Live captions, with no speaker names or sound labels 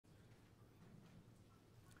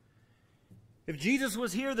If Jesus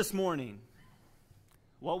was here this morning,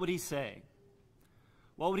 what would he say?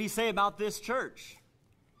 What would he say about this church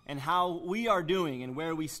and how we are doing and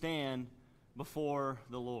where we stand before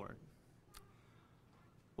the Lord?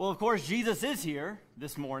 Well, of course, Jesus is here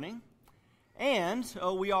this morning, and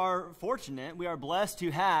we are fortunate, we are blessed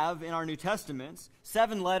to have in our New Testaments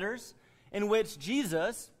 7 letters in which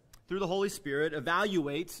Jesus, through the Holy Spirit,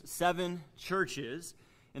 evaluates 7 churches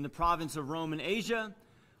in the province of Rome and Asia,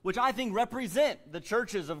 which I think represent the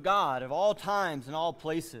churches of God of all times and all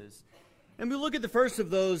places. And we look at the first of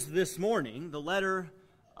those this morning, the letter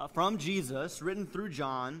from Jesus, written through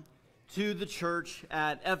John, to the church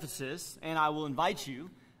at Ephesus. And I will invite you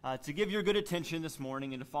to give your good attention this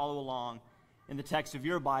morning and to follow along in the text of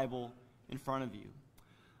your Bible in front of you.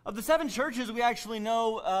 Of the 7 churches, we actually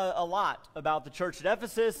know a lot about the church at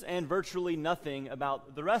Ephesus and virtually nothing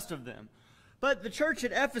about the rest of them. But the church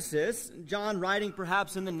at Ephesus, John writing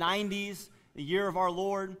perhaps in the 90s, the year of our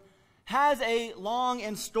Lord, has a long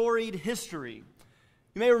and storied history.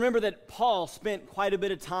 You may remember that Paul spent quite a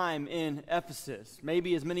bit of time in Ephesus,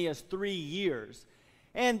 maybe as many as 3 years.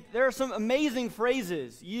 And there are some amazing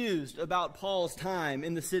phrases used about Paul's time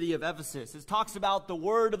in the city of Ephesus. It talks about the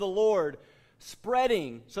word of the Lord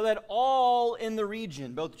spreading so that all in the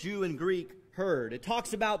region, both Jew and Greek, heard. It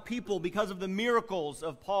talks about people, because of the miracles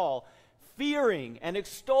of Paul, fearing and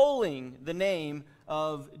extolling the name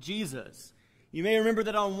of Jesus. You may remember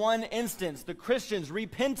that on one instance, the Christians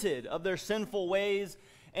repented of their sinful ways,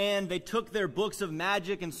 and they took their books of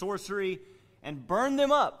magic and sorcery and burned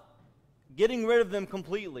them up, getting rid of them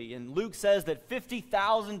completely. And Luke says that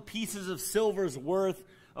 50,000 pieces of silver's worth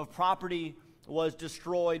of property was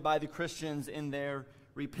destroyed by the Christians in their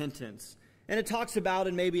repentance. And it talks about,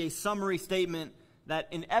 in maybe a summary statement, that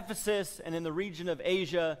in Ephesus and in the region of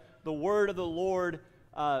Asia, the word of the Lord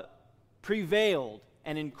prevailed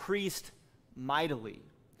and increased mightily.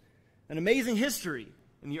 An amazing history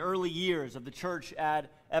in the early years of the church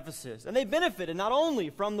at Ephesus. And they benefited not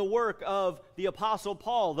only from the work of the Apostle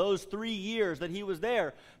Paul, those 3 years that he was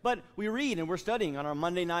there, but we read and we're studying on our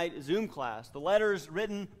Monday night Zoom class the letters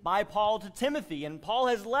written by Paul to Timothy. And Paul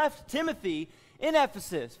has left Timothy in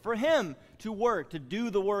Ephesus for him to work, to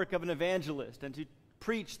do the work of an evangelist and to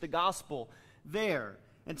preach the gospel there.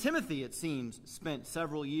 And Timothy, it seems, spent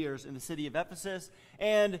several years in the city of Ephesus.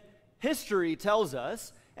 And history tells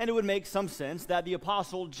us, and it would make some sense, that the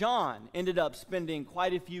Apostle John ended up spending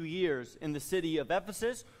quite a few years in the city of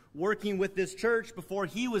Ephesus, working with this church before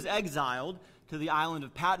he was exiled to the island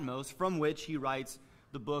of Patmos, from which he writes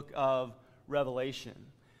the book of Revelation.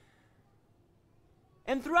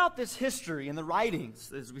 And throughout this history and the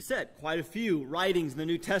writings, as we said, quite a few writings in the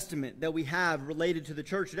New Testament that we have related to the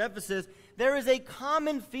church at Ephesus, there is a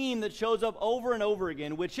common theme that shows up over and over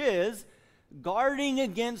again, which is guarding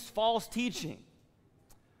against false teaching.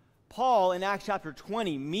 Paul, in Acts chapter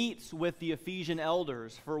 20, meets with the Ephesian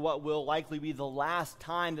elders for what will likely be the last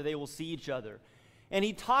time that they will see each other. And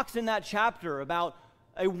he talks in that chapter about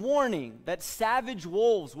a warning that savage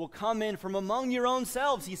wolves will come in from among your own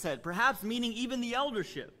selves, he said, perhaps meaning even the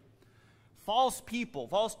eldership. False people,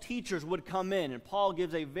 false teachers would come in, and Paul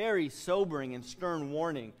gives a very sobering and stern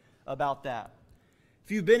warning about that.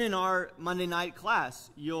 If you've been in our Monday night class,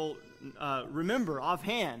 you'll remember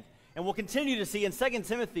offhand, and we'll continue to see in 2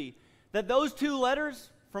 Timothy, that those 2 letters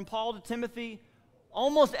from Paul to Timothy,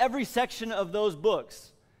 almost every section of those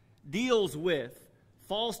books deals with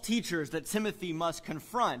false teachers that Timothy must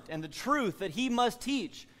confront and the truth that he must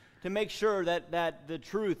teach to make sure that the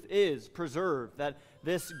truth is preserved, that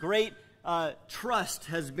this great trust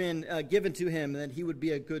has been given to him and that he would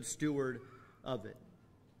be a good steward of it.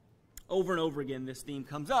 Over and over again, this theme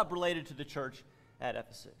comes up related to the church at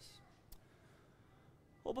Ephesus.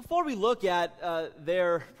 Well, before we look at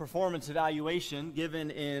their performance evaluation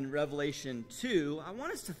given in Revelation 2, I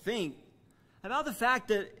want us to think about the fact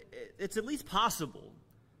that it's at least possible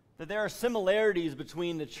that there are similarities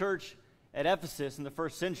between the church at Ephesus in the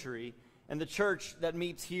first century and the church that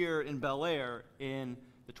meets here in Bellaire in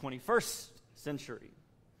the 21st century.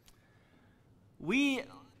 We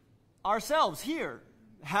ourselves here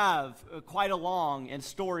have quite a long and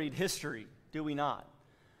storied history, do we not?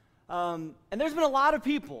 And there's been a lot of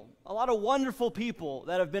people, a lot of wonderful people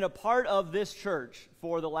that have been a part of this church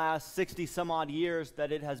for the last 60 some odd years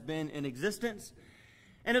that it has been in existence.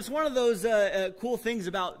 And it's one of those cool things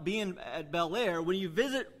about being at Bellaire. When you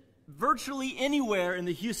visit virtually anywhere in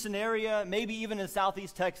the Houston area, maybe even in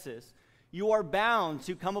Southeast Texas, you are bound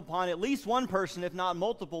to come upon at least one person, if not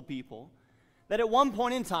multiple people, that at one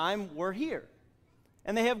point in time were here.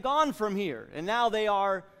 And they have gone from here, and now they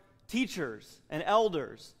are teachers and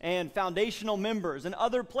elders and foundational members in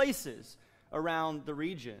other places around the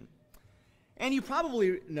region. And you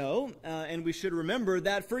probably know, and we should remember,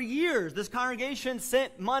 that for years this congregation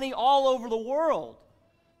sent money all over the world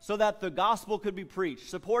so that the gospel could be preached,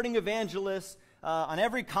 supporting evangelists on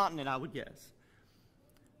every continent, I would guess.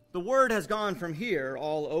 The word has gone from here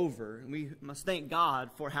all over, and we must thank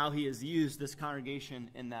God for how he has used this congregation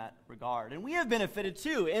in that regard. And we have benefited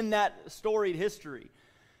too in that storied history.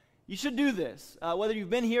 You should do this, whether you've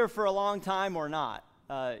been here for a long time or not.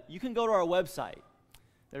 You can go to our website.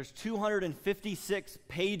 There's 256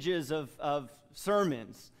 pages of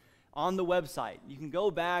sermons on the website. You can go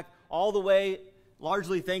back all the way,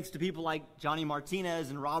 largely thanks to people like Johnny Martinez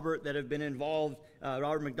and Robert that have been involved,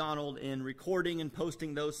 Robert McDonald, in recording and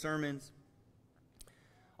posting those sermons.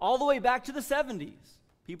 All the way back to the 70s.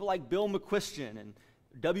 People like Bill McQuistion and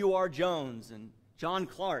W.R. Jones and John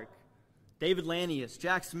Clark, David Lanius,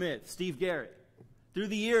 Jack Smith, Steve Garrett. Through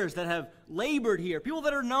the years that have labored here, people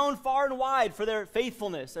that are known far and wide for their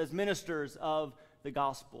faithfulness as ministers of the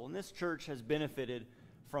gospel. And this church has benefited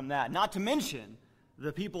from that. Not to mention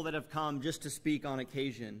the people that have come just to speak on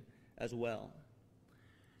occasion as well.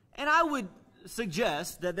 And I would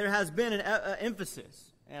suggest that there has been an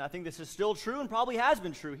emphasis, and I think this is still true and probably has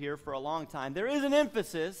been true here for a long time. There is an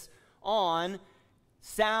emphasis on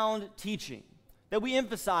sound teaching. That we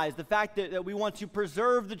emphasize the fact that we want to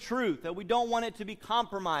preserve the truth, that we don't want it to be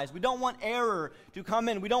compromised. We don't want error to come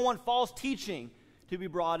in. We don't want false teaching to be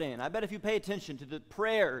brought in. I bet if you pay attention to the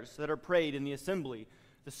prayers that are prayed in the assembly,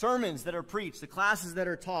 the sermons that are preached, the classes that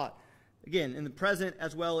are taught, again, in the present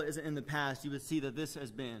as well as in the past, you would see that this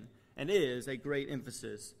has been and is a great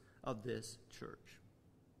emphasis of this church.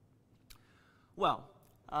 Well,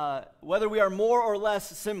 whether we are more or less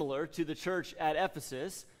similar to the church at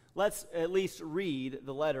Ephesus, let's at least read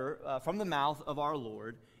the letter from the mouth of our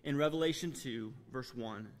Lord in Revelation 2, verse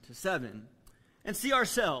 1 to 7, and see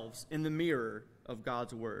ourselves in the mirror of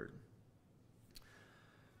God's word.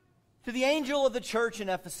 To the angel of the church in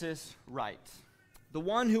Ephesus write, the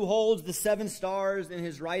one who holds the 7 stars in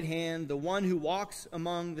his right hand, the one who walks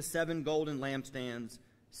among the 7 golden lampstands,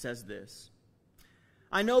 says this,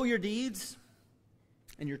 I know your deeds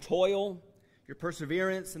and your toil, your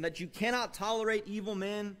perseverance, and that you cannot tolerate evil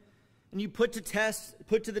men, and you put to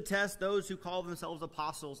the test those who call themselves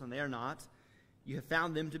apostles, and they are not. You have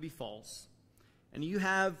found them to be false. And you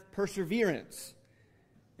have perseverance,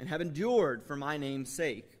 and have endured for my name's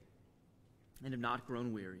sake, and have not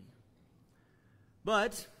grown weary.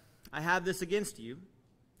 But I have this against you,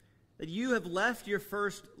 that you have left your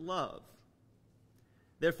first love.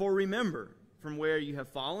 Therefore remember from where you have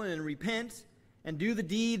fallen, and repent, and do the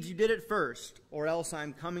deeds you did at first, or else I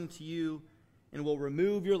am coming to you and will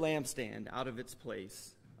remove your lampstand out of its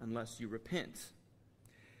place, unless you repent.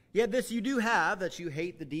 Yet this you do have, that you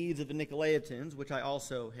hate the deeds of the Nicolaitans, which I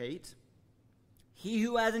also hate. He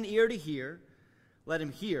who has an ear to hear, let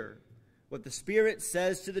him hear what the Spirit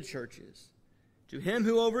says to the churches. To him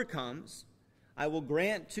who overcomes, I will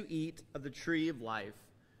grant to eat of the tree of life,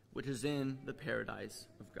 which is in the paradise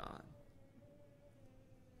of God.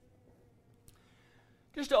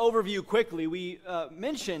 Just to overview quickly, we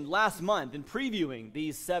mentioned last month in previewing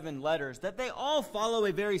these 7 letters that they all follow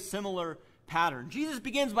a very similar pattern. Jesus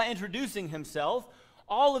begins by introducing himself,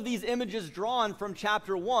 all of these images drawn from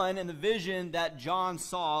chapter 1 and the vision that John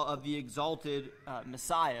saw of the exalted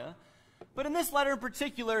Messiah. But in this letter in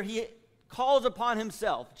particular, he calls upon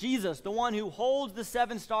himself, Jesus, the one who holds the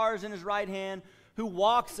 7 stars in his right hand, who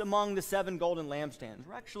walks among the 7 golden lampstands.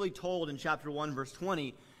 We're actually told in chapter 1, verse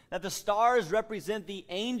 20, that the stars represent the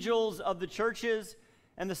angels of the churches,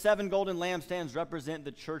 and the 7 golden lampstands represent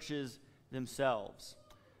the churches themselves.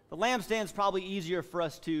 The lampstand's probably easier for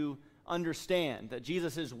us to understand, that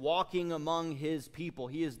Jesus is walking among his people.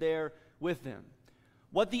 He is there with them.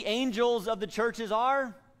 What the angels of the churches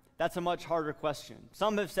are, that's a much harder question.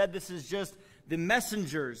 Some have said this is just the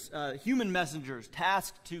messengers, human messengers,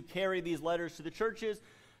 tasked to carry these letters to the churches.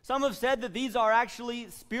 Some have said that these are actually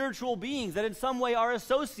spiritual beings that in some way are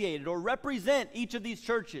associated or represent each of these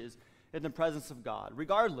churches in the presence of God.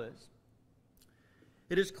 Regardless,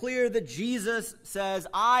 it is clear that Jesus says,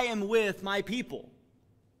 I am with my people,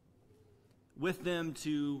 with them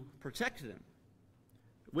to protect them,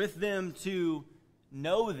 with them to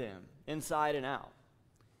know them inside and out,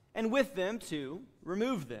 and with them to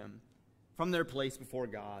remove them from their place before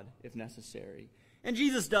God if necessary. And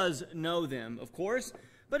Jesus does know them, of course,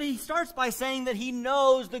 but he starts by saying that he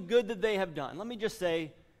knows the good that they have done. Let me just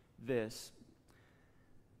say this.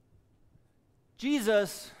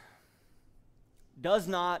 Jesus does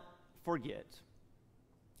not forget,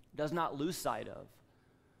 does not lose sight of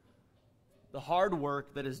the hard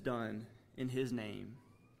work that is done in his name.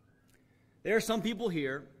 There are some people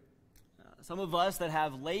here, some of us that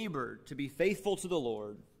have labored to be faithful to the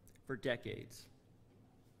Lord for decades.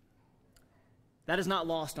 That is not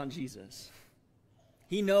lost on Jesus.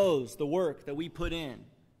 He knows the work that we put in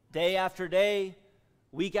day after day,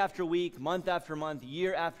 week after week, month after month,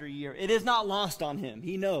 year after year. It is not lost on him.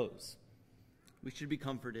 He knows. We should be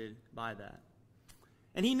comforted by that.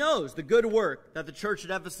 And he knows the good work that the church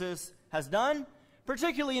at Ephesus has done,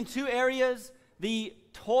 particularly in two areas: the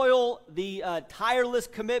toil, the tireless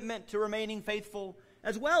commitment to remaining faithful,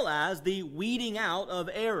 as well as the weeding out of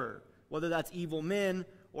error, whether that's evil men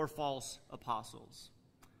or false apostles.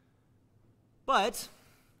 But,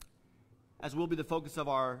 as will be the focus of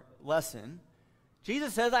our lesson,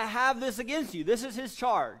 Jesus says, I have this against you. This is his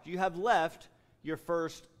charge. You have left your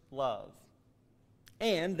first love.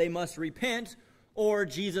 And they must repent, or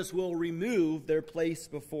Jesus will remove their place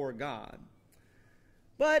before God.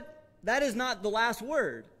 But that is not the last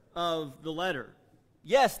word of the letter.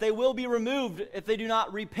 Yes, they will be removed if they do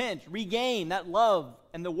not repent, regain that love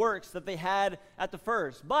and the works that they had at the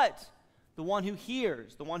first. But the one who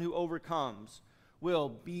hears, the one who overcomes, will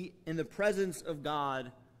be in the presence of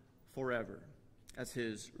God forever as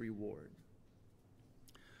his reward.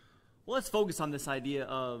 Well, let's focus on this idea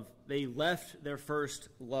of they left their first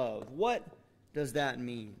love. What does that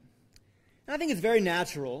mean? And I think it's very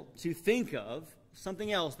natural to think of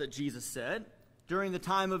something else that Jesus said during the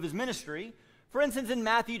time of his ministry. For instance, in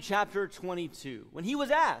Matthew chapter 22, when he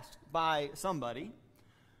was asked by somebody,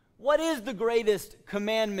 what is the greatest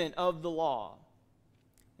commandment of the law?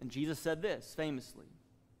 And Jesus said this famously: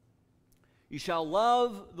 you shall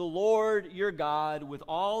love the Lord your God with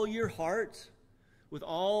all your heart, with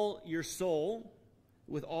all your soul,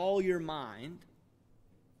 with all your mind.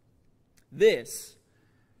 This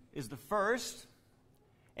is the first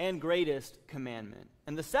and greatest commandment.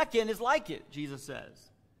 And the second is like it, Jesus says.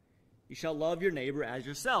 You shall love your neighbor as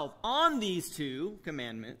yourself. On these two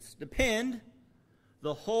commandments depend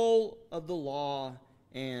the whole of the law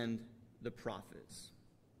and the prophets.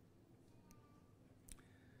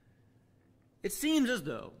 It seems as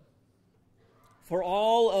though for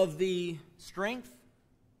all of the strength,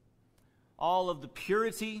 all of the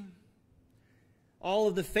purity, all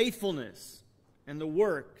of the faithfulness and the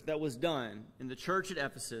work that was done in the church at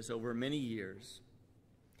Ephesus over many years,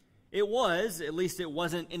 it was, at least it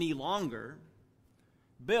wasn't any longer,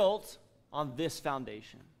 built on this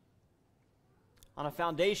foundation. On a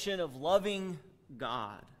foundation of loving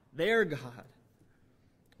God, their God,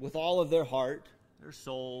 with all of their heart, their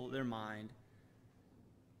soul, their mind,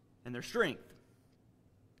 and their strength.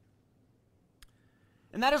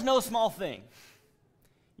 And that is no small thing.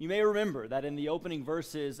 You may remember that in the opening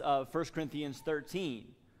verses of 1 Corinthians 13,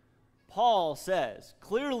 Paul says,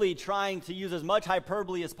 clearly trying to use as much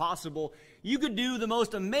hyperbole as possible, you could do the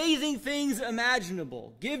most amazing things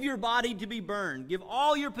imaginable. Give your body to be burned. Give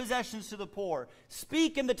all your possessions to the poor.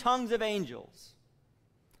 Speak in the tongues of angels.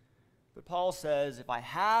 But Paul says, if I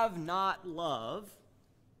have not love,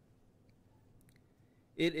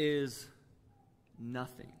 it is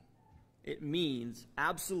nothing. It means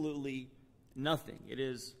absolutely nothing. It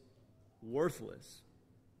is worthless.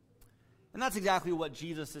 And that's exactly what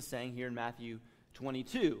Jesus is saying here in Matthew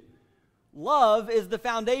 22. Love is the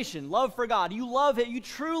foundation. Love for God. You love it. You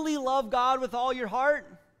truly love God with all your heart.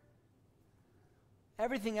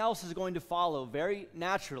 Everything else is going to follow very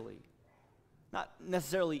naturally. Not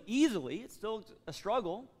necessarily easily. It's still a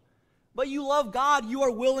struggle. But you love God. You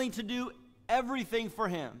are willing to do everything for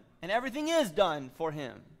him. And everything is done for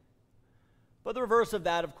him. But the reverse of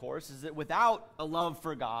that, of course, is that without a love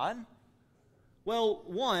for God, well,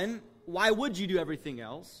 one, why would you do everything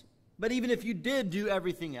else? But even if you did do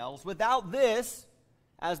everything else, without this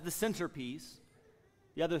as the centerpiece,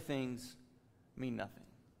 the other things mean nothing.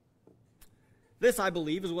 This, I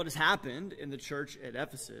believe, is what has happened in the church at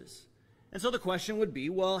Ephesus. And so the question would be,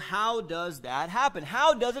 well, how does that happen?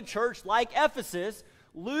 How does a church like Ephesus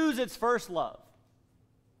lose its first love?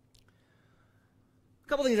 A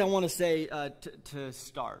couple things I want to say to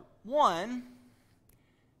start. One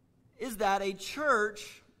is that a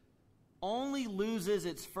church only loses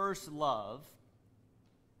its first love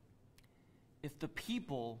if the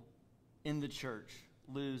people in the church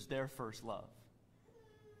lose their first love.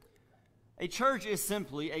 A church is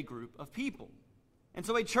simply a group of people. And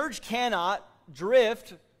so a church cannot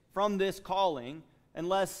drift from this calling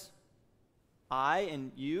unless I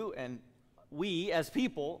and you and we as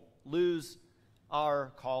people lose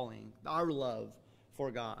our calling, our love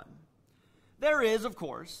for God. There is, of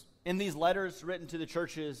course, in these letters written to the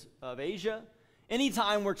churches of Asia,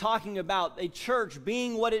 anytime we're talking about a church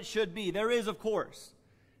being what it should be, there is, of course,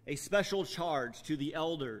 a special charge to the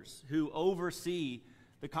elders who oversee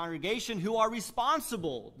the congregation, who are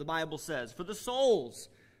responsible, the Bible says, for the souls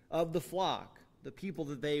of the flock, the people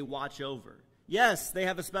that they watch over. Yes, they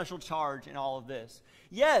have a special charge in all of this.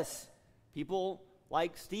 Yes, people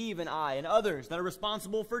like Steve and I and others that are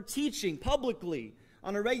responsible for teaching publicly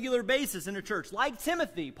on a regular basis in a church. Like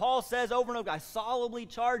Timothy, Paul says over and over, I solemnly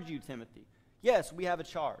charge you, Timothy. Yes, we have a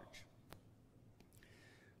charge.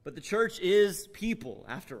 But the church is people,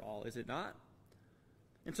 after all, is it not?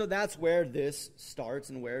 And so that's where this starts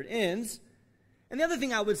and where it ends. And the other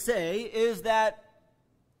thing I would say is that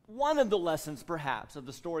one of the lessons, perhaps, of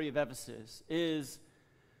the story of Ephesus is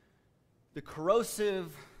the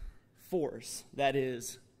corrosive force that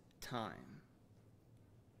is time.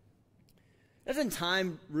 Doesn't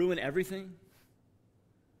time ruin everything?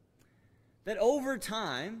 That over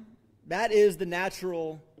time, that is the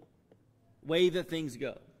natural way that things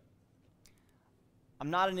go. I'm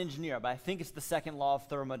not an engineer, but I think it's the second law of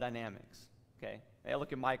thermodynamics. Okay? Hey,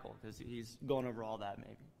 look at Michael, because he's going over all that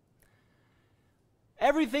maybe.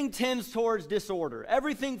 Everything tends towards disorder.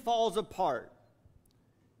 Everything falls apart.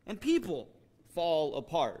 And people fall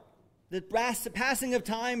apart. The passing of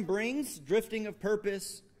time brings drifting of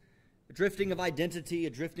purpose, a drifting of identity, a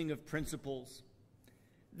drifting of principles.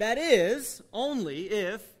 That is only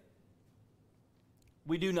if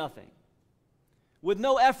we do nothing. With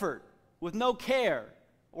no effort, with no care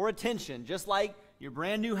or attention, just like your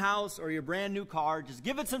brand new house or your brand new car, just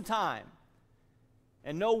give it some time.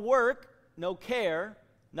 And no work, no care,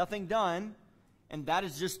 nothing done, and that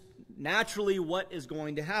is just naturally what is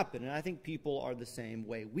going to happen. And I think people are the same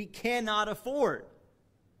way. We cannot afford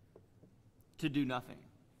to do nothing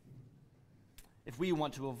if we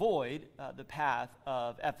want to avoid the path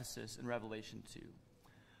of Ephesus in Revelation 2.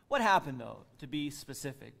 What happened, though, to be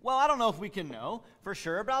specific? Well, I don't know if we can know for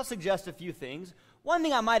sure, but I'll suggest a few things. One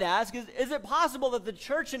thing I might ask is it possible that the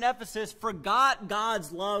church in Ephesus forgot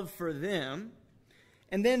God's love for them,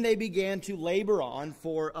 and then they began to labor on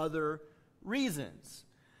for other reasons?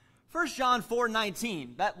 1 John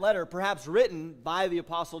 4:19, that letter perhaps written by the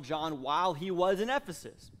Apostle John while he was in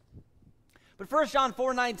Ephesus. But 1 John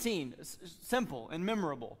 4:19, simple and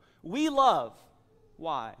memorable. We love.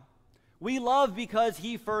 Why? We love because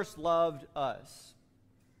he first loved us.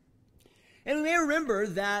 And we may remember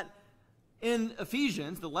that in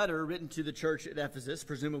Ephesians, the letter written to the church at Ephesus,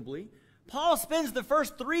 presumably, Paul spends the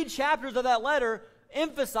first 3 chapters of that letter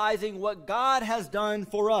emphasizing what God has done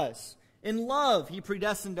for us. In love, he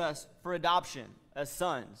predestined us for adoption as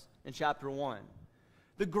sons in chapter 1.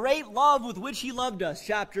 The great love with which he loved us,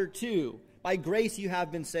 chapter 2. By grace you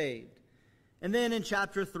have been saved. And then in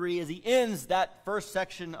chapter 3, as he ends that first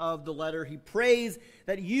section of the letter, he prays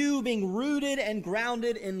that you, being rooted and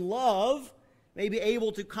grounded in love, may be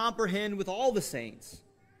able to comprehend with all the saints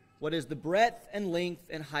what is the breadth and length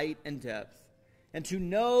and height and depth, and to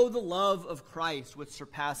know the love of Christ which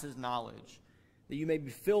surpasses knowledge, that you may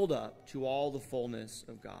be filled up to all the fullness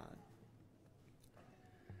of God.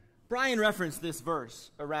 Brian referenced this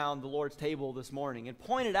verse around the Lord's table this morning and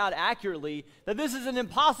pointed out accurately that this is an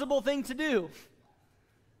impossible thing to do.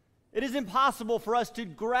 It is impossible for us to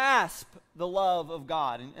grasp the love of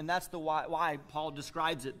God, and that's why Paul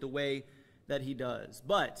describes it the way that he does.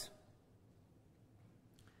 But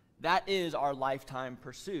that is our lifetime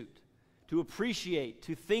pursuit, to appreciate,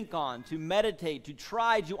 to think on, to meditate, to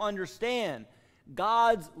try to understand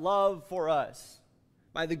God's love for us.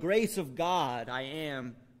 By the grace of God, I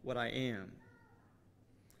am what I am.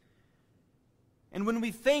 And when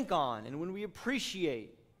we think on and when we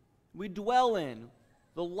appreciate, we dwell in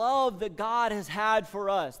the love that God has had for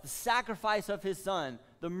us, the sacrifice of his Son,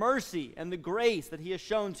 the mercy and the grace that he has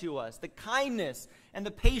shown to us, the kindness and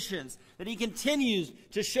the patience that he continues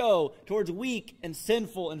to show towards weak and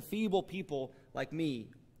sinful and feeble people like me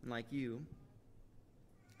and like you,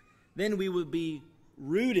 then we would be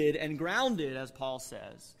rooted and grounded, as Paul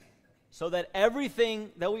says, so that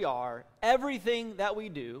everything that we are, everything that we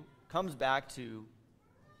do, comes back to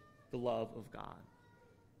the love of God.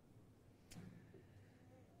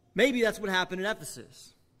 Maybe that's what happened in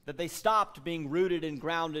Ephesus, that they stopped being rooted and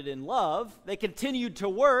grounded in love. They continued to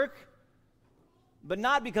work, but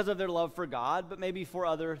not because of their love for God, but maybe for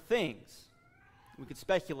other things. We could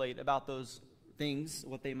speculate about those things,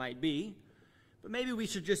 what they might be, but maybe we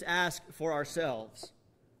should just ask for ourselves.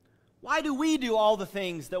 Why do we do all the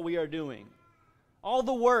things that we are doing? All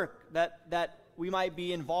the work that we might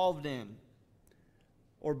be involved in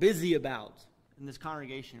or busy about in this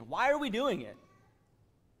congregation. Why are we doing it?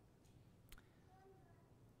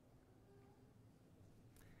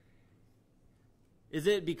 Is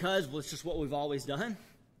it because, well, it's just what we've always done?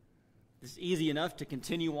 It's easy enough to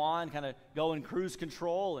continue on, kind of go in cruise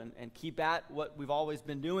control and keep at what we've always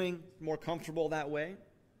been doing, more comfortable that way?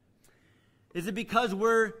 Is it because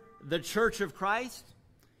we're the church of Christ?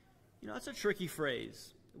 That's a tricky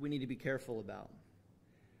phrase that we need to be careful about.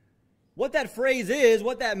 What that phrase is,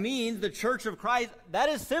 what that means, the church of Christ, that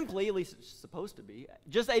is simply, at least it's supposed to be,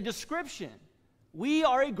 just a description. We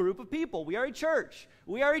are a group of people. We are a church.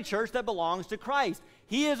 We are a church that belongs to Christ.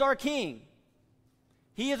 He is our King.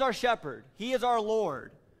 He is our shepherd. He is our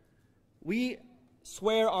Lord. We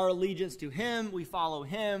swear our allegiance to Him. We follow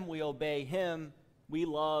Him. We obey Him. We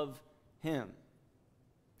love Him.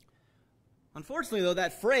 Unfortunately, though,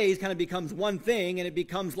 that phrase kind of becomes one thing, and it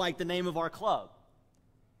becomes like the name of our club.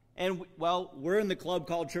 And, well, we're in the club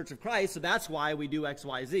called Church of Christ, so that's why we do X,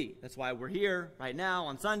 Y, Z. That's why we're here right now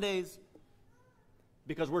on Sundays,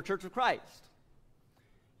 because we're Church of Christ.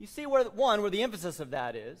 You see where the emphasis of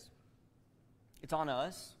that is. It's on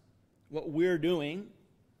us, what we're doing.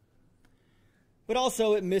 But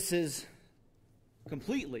also it misses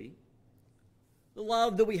completely the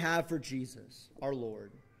love that we have for Jesus, our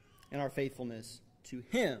Lord, and our faithfulness to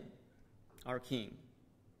Him, our King.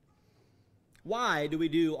 Why do we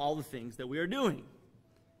do all the things that we are doing?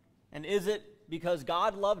 And is it because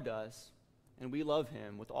God loved us and we love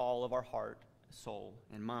Him with all of our heart, soul,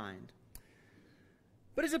 and mind?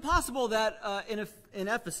 But is it possible that in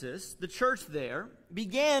Ephesus, the church there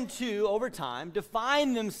began to, over time,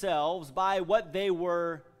 define themselves by what they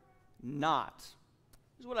were not?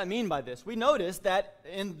 Here's what I mean by this. We notice that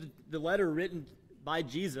in the letter written by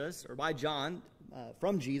Jesus, or by John,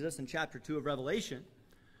 from Jesus in chapter 2 of Revelation,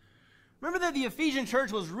 remember that the Ephesian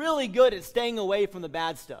church was really good at staying away from the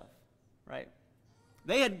bad stuff, right?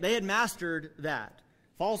 They had mastered that.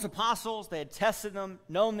 False apostles, they had tested them,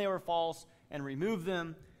 known they were false, and removed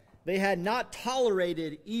them. They had not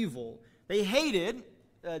tolerated evil. They hated,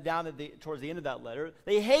 towards the end of that letter,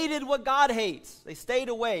 they hated what God hates. They stayed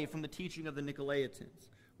away from the teaching of the Nicolaitans,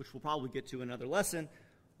 which we'll probably get to in another lesson,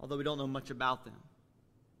 although we don't know much about them.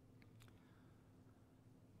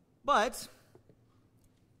 But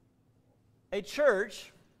a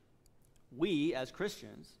church, we as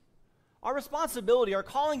Christians, our responsibility, our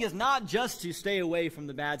calling is not just to stay away from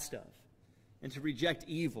the bad stuff and to reject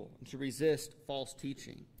evil and to resist false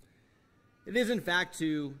teaching. It is, in fact,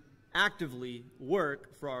 to actively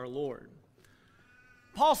work for our Lord.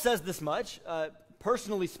 Paul says this much,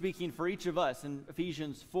 personally speaking, for each of us in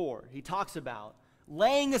Ephesians 4. He talks about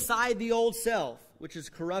laying aside the old self, which is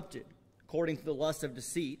corrupted according to the lust of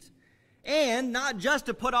deceit, and not just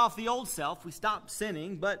to put off the old self, we stop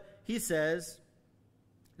sinning, but he says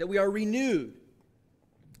that we are renewed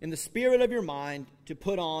in the spirit of your mind to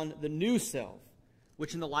put on the new self,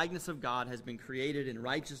 which in the likeness of God has been created in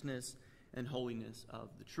righteousness and holiness of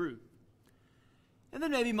the truth. And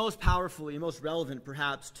then maybe most powerfully, most relevant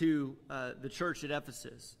perhaps to the church at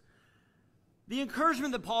Ephesus, the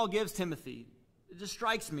encouragement that Paul gives Timothy, it just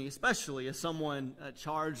strikes me, especially as someone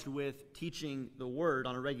charged with teaching the word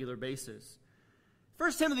on a regular basis.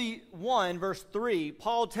 1 Timothy 1, verse 3,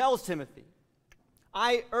 Paul tells Timothy,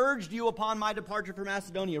 I urged you upon my departure from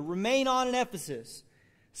Macedonia, remain on in Ephesus,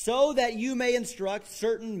 so that you may instruct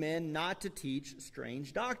certain men not to teach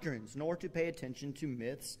strange doctrines, nor to pay attention to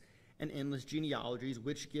myths and endless genealogies,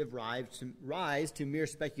 which give rise to mere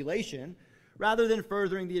speculation, rather than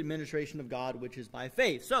furthering the administration of God, which is by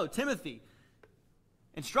faith. So, Timothy,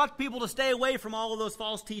 instruct people to stay away from all of those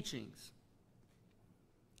false teachings.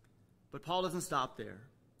 But Paul doesn't stop there.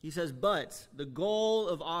 He says, but the goal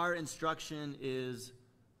of our instruction is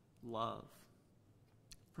love,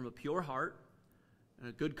 from a pure heart and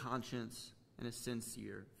a good conscience and a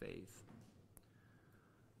sincere faith.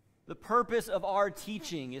 The purpose of our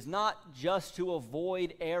teaching is not just to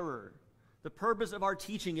avoid error. The purpose of our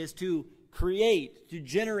teaching is to create, to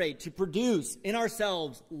generate, to produce in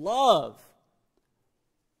ourselves love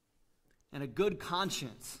and a good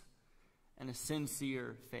conscience and a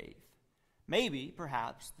sincere faith. Maybe,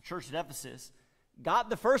 perhaps, the church at Ephesus got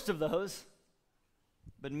the first of those,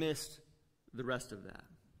 but missed the rest of that.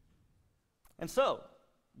 And so,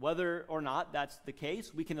 whether or not that's the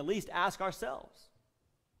case, we can at least ask ourselves,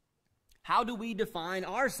 how do we define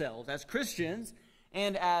ourselves as Christians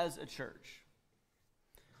and as a church?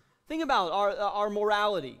 Think about our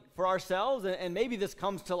morality for ourselves, and maybe this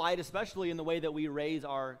comes to light especially in the way that we raise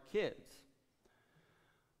our kids.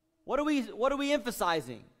 What are we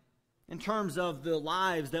emphasizing in terms of the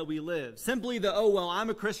lives that we live? Simply I'm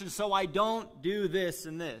a Christian, so I don't do this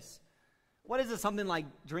and this. What is it? Something like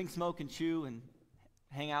drink, smoke, and chew and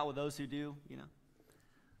hang out with those who do,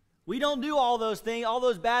 We don't do all those things, all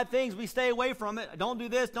those bad things. We stay away from it. Don't do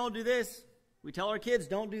this, don't do this. We tell our kids,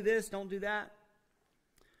 don't do this, don't do that.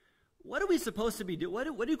 What are we supposed to be doing?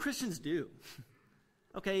 What do Christians do?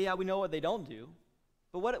 Okay, yeah, we know what they don't do.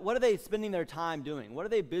 But what are they spending their time doing? What are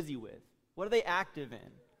they busy with? What are they active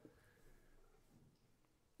in?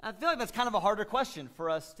 I feel like that's kind of a harder question for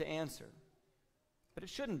us to answer. But it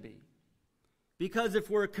shouldn't be. Because if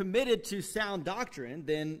we're committed to sound doctrine,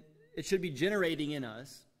 then it should be generating in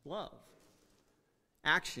us love,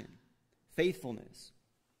 action, faithfulness.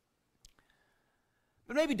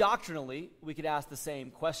 But maybe doctrinally, we could ask the same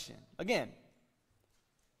question. Again,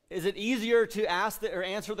 is it easier to ask or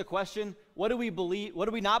answer the question, what do we believe, what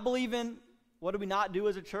do we not believe in? What do we not do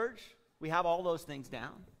as a church? We have all those things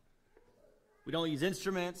down. We don't use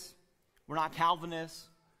instruments. We're not Calvinists.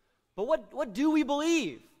 But what do we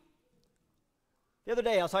believe? The other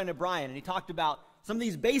day I was talking to Brian, and he talked about some of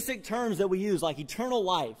these basic terms that we use, like eternal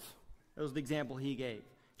life. That was the example he gave.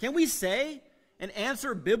 Can we say and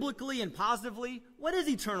answer biblically and positively, what is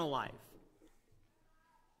eternal life?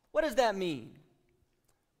 What does that mean?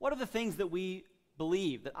 What are the things that we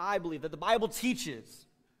believe, that I believe, that the Bible teaches?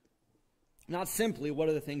 Not simply what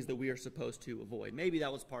are the things that we are supposed to avoid. Maybe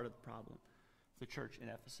that was part of the problem, the church in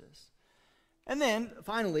Ephesus. And then,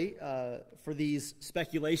 finally, for these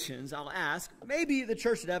speculations, I'll ask, maybe the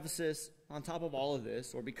church at Ephesus, on top of all of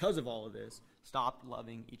this, or because of all of this, stopped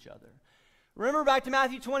loving each other. Remember back to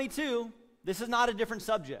Matthew 22, this is not a different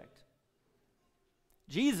subject.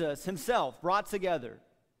 Jesus himself brought together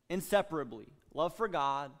inseparably love for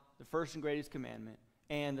God, the first and greatest commandment,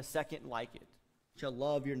 and the second like it, shall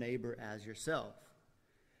love your neighbor as yourself.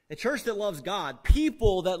 A church that loves God,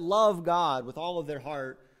 people that love God with all of their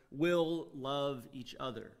heart, will love each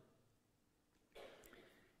other.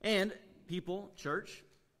 And people, church,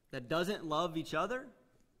 that doesn't love each other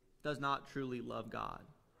does not truly love God.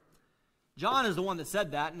 John is the one that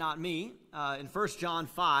said that, not me. In 1 John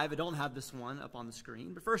 5, I don't have this one up on the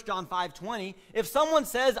screen, but 1 John 5:20, if someone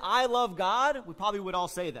says, I love God, we probably would all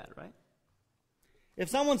say that, right? If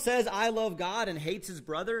someone says, I love God and hates his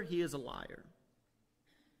brother, he is a liar.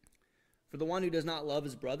 For the one who does not love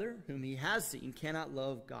his brother, whom he has seen, cannot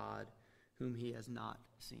love God, whom he has not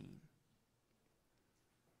seen.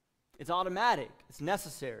 It's automatic. It's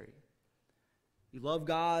necessary. You love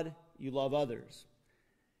God, you love others.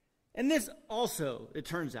 And this also, it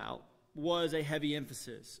turns out, was a heavy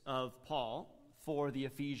emphasis of Paul for the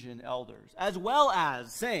Ephesian elders, as well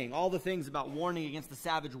as saying all the things about warning against the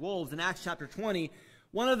savage wolves in Acts chapter 20.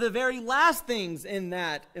 One of the very last things in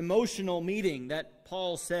that emotional meeting that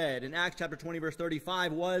Paul said in Acts chapter 20, verse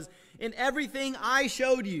 35 was, in everything I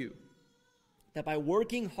showed you, that by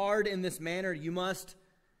working hard in this manner, you must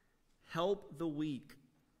help the weak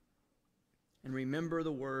and remember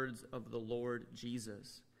the words of the Lord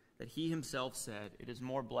Jesus, that he himself said, it is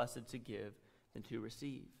more blessed to give than to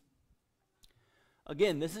receive.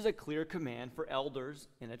 Again, this is a clear command for elders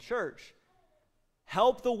in a church.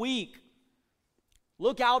 Help the weak.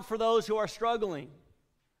 Look out for those who are struggling.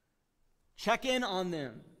 Check in on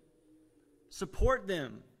them. Support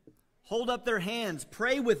them. Hold up their hands.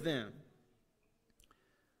 Pray with them.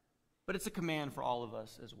 But it's a command for all of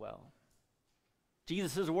us as well.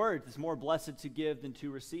 Jesus' words, it's more blessed to give than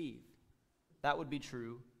to receive. That would be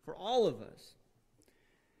true for all of us.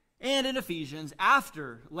 And in Ephesians,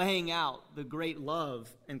 after laying out the great love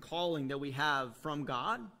and calling that we have from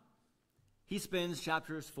God, he spends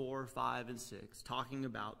chapters 4, 5, and 6 talking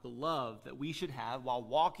about the love that we should have while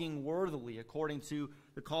walking worthily according to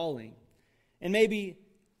the calling. And maybe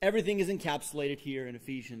everything is encapsulated here in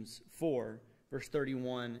Ephesians 4, verse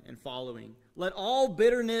 31 and following. Let all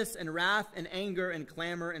bitterness and wrath and anger and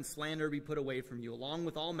clamor and slander be put away from you, along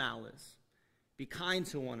with all malice. Be kind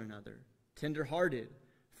to one another, tender-hearted,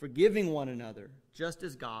 forgiving one another, just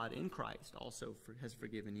as God in Christ also has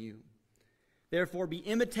forgiven you. Therefore, be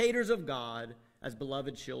imitators of God as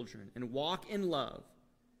beloved children, and walk in love,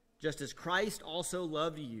 just as Christ also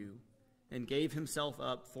loved you and gave himself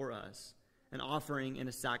up for us, an offering and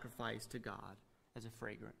a sacrifice to God as a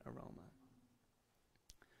fragrant aroma.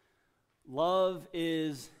 Love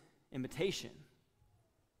is imitation.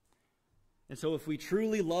 And so if we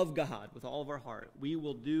truly love God with all of our heart, we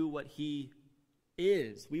will do what he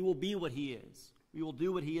is. We will be what he is. We will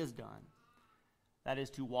do what he has done. That is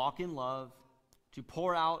to walk in love, to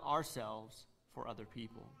pour out ourselves for other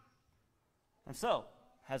people. And so,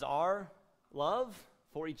 has our love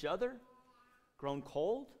for each other grown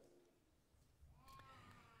cold?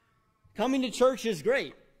 Coming to church is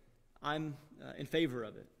great. I'm in favor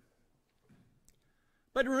of it.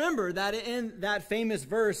 But remember that in that famous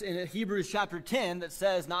verse in Hebrews chapter 10 that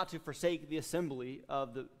says not to forsake the assembly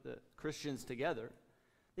of the Christians together,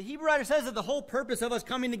 The Hebrew writer says that the whole purpose of us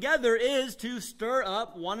coming together is to stir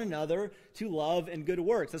up one another to love and good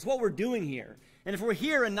works. That's what we're doing here. And if we're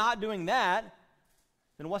here and not doing that,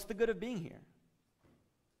 then what's the good of being here?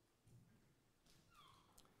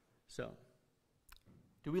 So,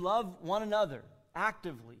 do we love one another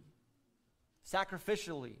actively,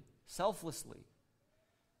 sacrificially, selflessly?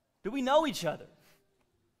 Do we know each other?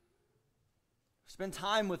 Spend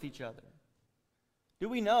time with each other? Do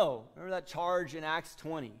we know? Remember that charge in Acts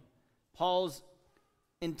 20? Paul's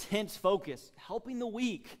intense focus, helping the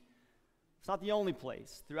weak. It's not the only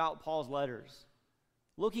place throughout Paul's letters.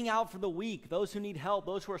 Looking out for the weak, those who need help,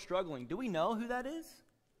 those who are struggling. Do we know who that is?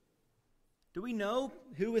 Do we know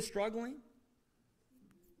who is struggling?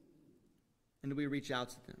 And do we reach out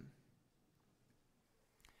to them?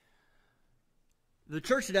 The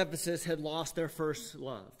church at Ephesus had lost their first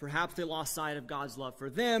love. Perhaps they lost sight of God's love for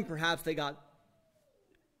them. Perhaps they got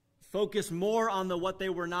focused more on what they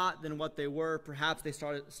were not than what they were. Perhaps they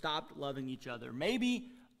stopped loving each other. Maybe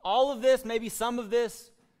all of this, maybe some of this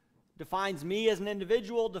defines me as an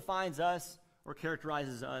individual, defines us, or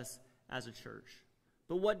characterizes us as a church.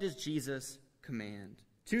 But what does Jesus command?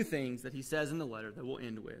 Two things that he says in the letter that we'll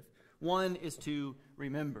end with. One is to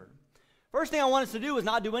remember. First thing I want us to do is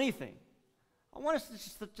not do anything. I want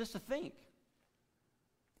us just to think,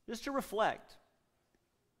 just to reflect.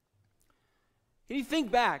 Can you think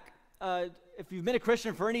back? If you've been a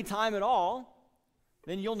Christian for any time at all,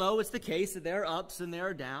 then you'll know it's the case that there are ups and there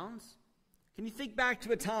are downs. Can you think back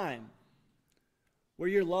to a time where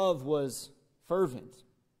your love was fervent,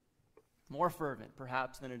 more fervent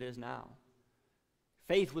perhaps than it is now?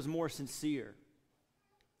 Faith was more sincere.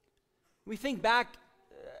 We think back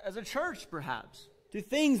as a church perhaps to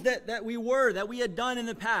things that we had done in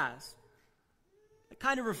the past. That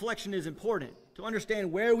kind of reflection is important to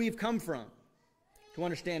understand where we've come from, to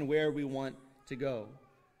understand where we want to go.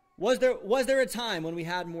 Was there a time when we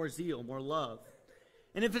had more zeal, more love?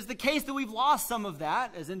 And if it's the case that we've lost some of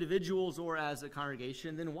that as individuals or as a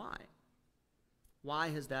congregation, then why? Why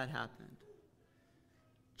has that happened?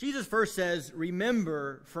 Jesus first says,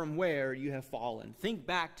 remember from where you have fallen. Think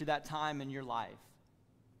back to that time in your life.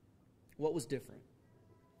 What was different?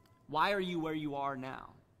 Why are you where you are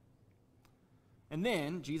now? And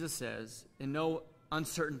then Jesus says, in no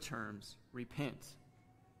uncertain terms, repent.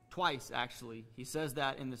 Twice, actually, he says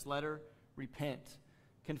that in this letter. Repent.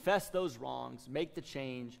 Confess those wrongs. Make the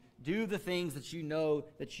change. Do the things that you know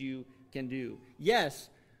that you can do. Yes,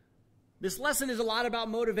 this lesson is a lot about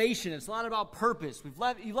motivation. It's a lot about purpose.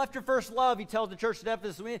 You left your first love, he tells the church at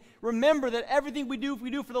Ephesus. Remember that everything we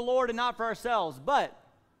do for the Lord and not for ourselves. But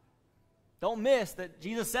don't miss that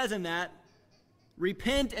Jesus says in that,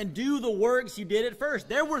 repent and do the works you did at first.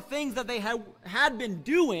 There were things that they had been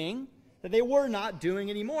doing that they were not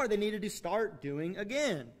doing anymore. They needed to start doing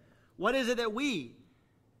again. What is it that we,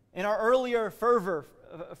 in our earlier fervor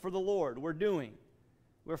for the Lord, were doing?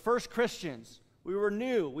 We're first Christians. We were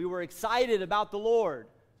new. We were excited about the Lord.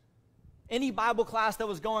 Any Bible class that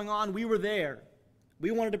was going on, we were there.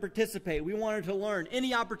 We wanted to participate. We wanted to learn.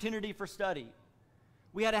 Any opportunity for study.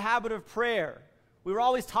 We had a habit of prayer. We were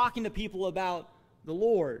always talking to people about the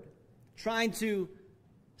Lord, trying to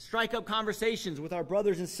strike up conversations with our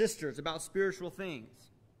brothers and sisters about spiritual things.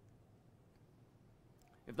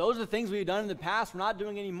 If those are the things we've done in the past, we're not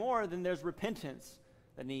doing anymore, then there's repentance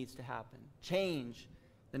that needs to happen. Change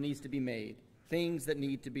that needs to be made. Things that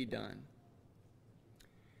need to be done.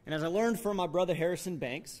 And as I learned from my brother Harrison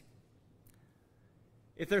Banks,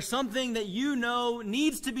 if there's something that you know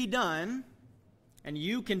needs to be done, and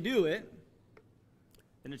you can do it,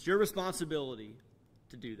 then it's your responsibility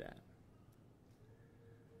to do that.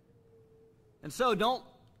 And so don't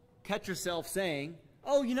catch yourself saying,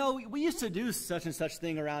 oh, we used to do such and such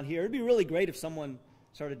thing around here. It'd be really great if someone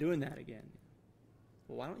started doing that again.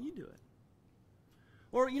 Well, why don't you do it?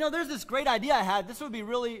 Or, there's this great idea I had. This would be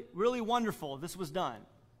really, really wonderful if this was done.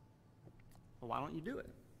 Well, why don't you do it?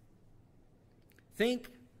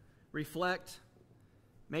 Think, reflect,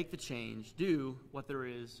 make the change, do what there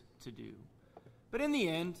is to do. But in the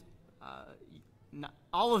end,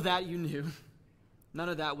 all of that you knew. None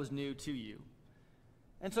of that was new to you.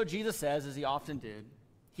 And so Jesus says, as he often did,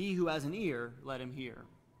 he who has an ear, let him hear.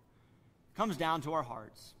 It comes down to our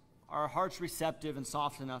hearts. Are our hearts receptive and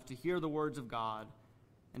soft enough to hear the words of God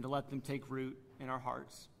and to let them take root in our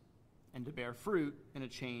hearts and to bear fruit in a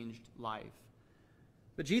changed life?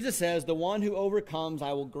 But Jesus says, the one who overcomes,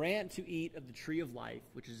 I will grant to eat of the tree of life,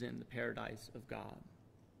 which is in the paradise of God.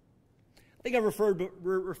 I think I've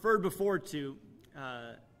referred before to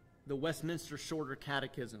the Westminster Shorter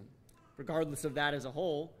Catechism. Regardless of that as a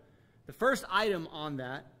whole, the first item on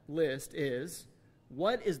that list is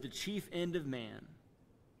what is the chief end of man?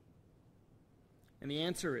 And the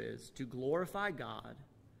answer is to glorify God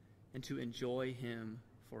and to enjoy him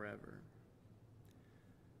forever.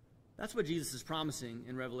 That's what Jesus is promising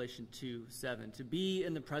in Revelation 2:7, to be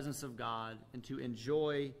in the presence of God and to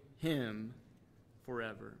enjoy him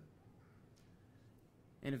forever.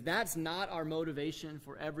 And if that's not our motivation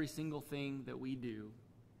for every single thing that we do,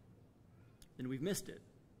 then we've missed it.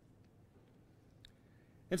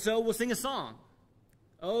 And so we'll sing a song.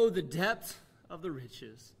 Oh, the depth of the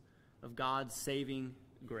riches of God's saving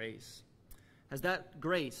grace. Has that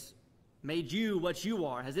grace made you what you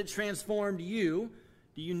are? Has it transformed you?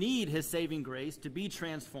 Do you need his saving grace to be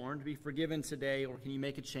transformed, to be forgiven today, or can you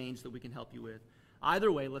make a change that we can help you with?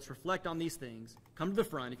 Either way, let's reflect on these things. Come to the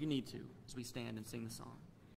front if you need to as we stand and sing the song.